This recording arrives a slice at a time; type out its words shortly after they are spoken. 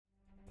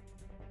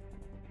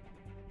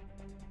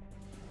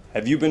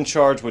Have you been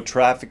charged with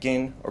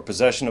trafficking or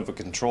possession of a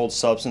controlled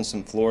substance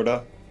in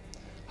Florida?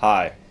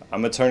 Hi,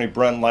 I'm attorney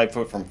Brent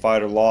Lightfoot from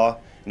Fighter Law,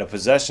 and a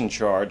possession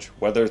charge,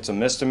 whether it's a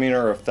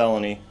misdemeanor or a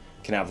felony,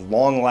 can have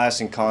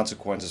long-lasting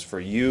consequences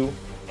for you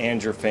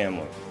and your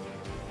family.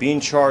 Being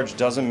charged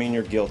doesn't mean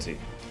you're guilty.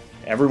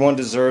 Everyone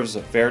deserves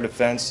a fair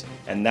defense,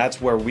 and that's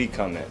where we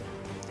come in.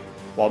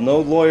 While no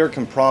lawyer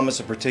can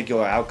promise a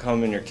particular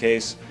outcome in your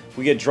case,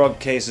 we get drug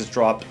cases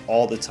dropped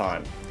all the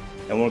time.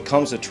 And when it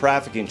comes to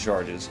trafficking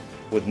charges,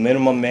 with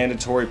minimum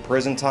mandatory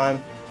prison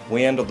time,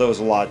 we handle those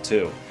a lot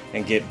too,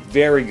 and get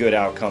very good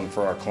outcome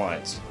for our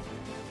clients.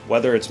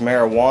 Whether it's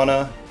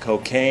marijuana,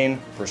 cocaine,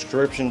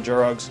 prescription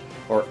drugs,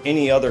 or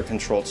any other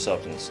controlled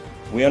substance,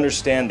 we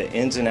understand the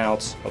ins and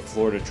outs of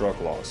Florida drug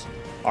laws.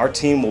 Our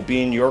team will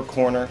be in your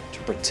corner to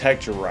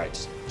protect your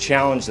rights,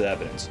 challenge the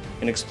evidence,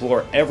 and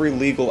explore every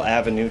legal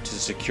avenue to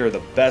secure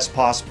the best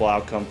possible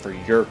outcome for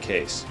your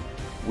case.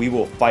 We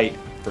will fight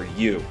for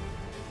you.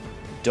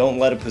 Don't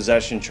let a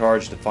possession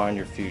charge define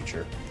your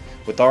future.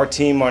 With our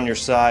team on your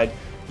side,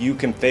 you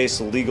can face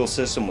the legal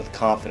system with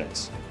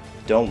confidence.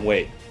 Don't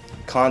wait.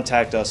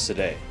 Contact us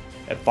today.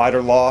 At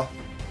Fighter Law,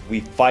 we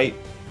fight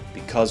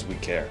because we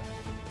care.